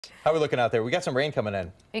How are we looking out there? We got some rain coming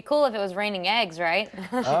in. Be cool if it was raining eggs, right?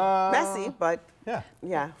 Messy, but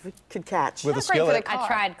yeah, we could catch. with a skillet. I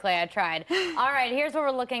tried, Clay, I tried. All right, here's what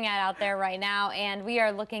we're looking at out there right now, and we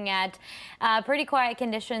are looking at pretty quiet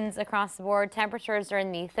conditions across the board. Temperatures are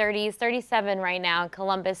in the 30s, 37 right now in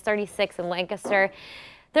Columbus, 36 in Lancaster.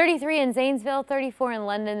 33 in Zanesville, 34 in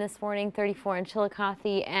London this morning, 34 in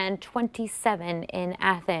Chillicothe, and 27 in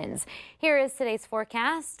Athens. Here is today's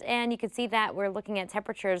forecast, and you can see that we're looking at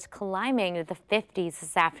temperatures climbing to the 50s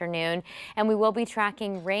this afternoon, and we will be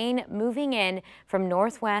tracking rain moving in from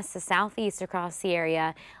northwest to southeast across the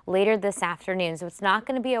area later this afternoon. So it's not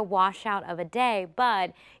going to be a washout of a day,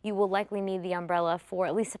 but you will likely need the umbrella for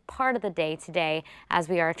at least a part of the day today as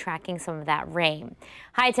we are tracking some of that rain.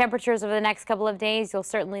 High temperatures over the next couple of days. You'll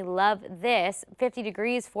certainly love this. 50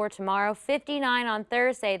 degrees for tomorrow, 59 on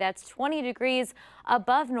Thursday. That's 20 degrees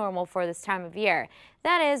above normal for this time of year.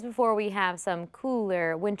 That is before we have some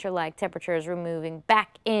cooler winter-like temperatures moving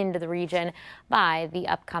back into the region by the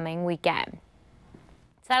upcoming weekend.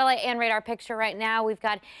 Satellite and radar picture right now. We've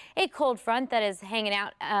got a cold front that is hanging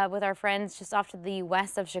out with our friends just off to the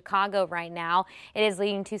west of Chicago right now. It is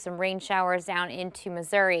leading to some rain showers down into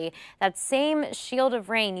Missouri. That same shield of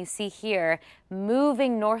rain you see here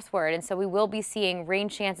moving northward, and so we will be seeing rain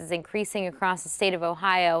chances increasing across the state of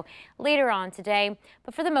Ohio later on today.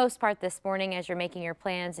 But for the most part this morning, as you're making your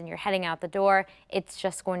plans and you're heading out the door, it's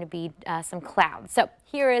just going to be some clouds. So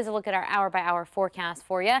here is a look at our hour-by-hour forecast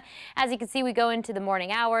for you. As you can see, we go into the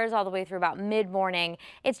morning hours all the way through about mid-morning.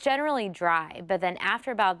 It's generally dry, but then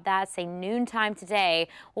after about that, say noontime today,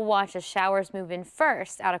 we'll watch as showers move in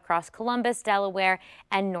first out across Columbus, Delaware,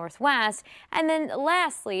 and Northwest. And then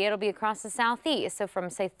lastly, it'll be across the southeast. So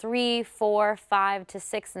from say 3, 4, 5 to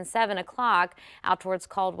 6 and 7 o'clock out towards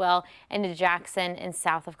Caldwell into Jackson and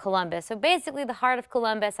south of Columbus. So basically the heart of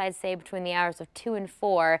Columbus, I'd say between the hours of 2 and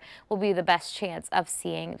 4 will be the best chance of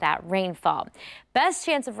seeing that rainfall. Best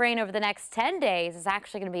chance of rain over the next 10 days is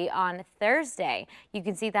actually going to be on Thursday. You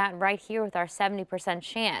can see that right here with our 70%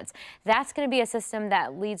 chance. That's going to be a system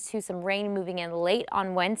that leads to some rain moving in late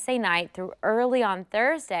on Wednesday night through early on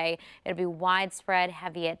Thursday. It'll be widespread,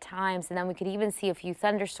 heavy at times, and then we could even see a few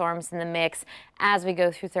thunderstorms in the mix as we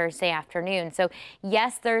go through Thursday afternoon. So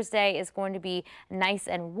yes, Thursday is going to be nice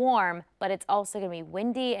and warm, but it's also going to be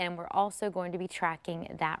windy, and we're also going to be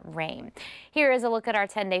tracking that rain. Here is a look at our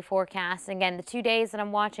 10-day forecast. Again, the 2 days that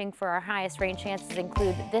I'm watching for our highest rain chances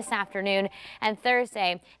include this afternoon and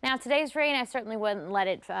Thursday. Now, today's rain, I certainly wouldn't let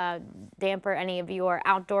it damper any of your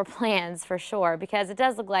outdoor plans for sure, because it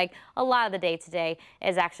does look like a lot of the day today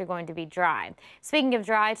is actually going to be dry. Speaking of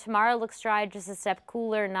dry, tomorrow looks dry, just a step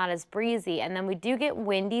cooler, not as breezy. And then we do get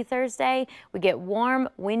windy Thursday. We get warm,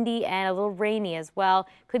 windy, and a little rainy as well.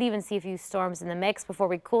 Could even see a few storms in the mix before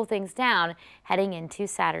we cool things down heading into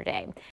Saturday.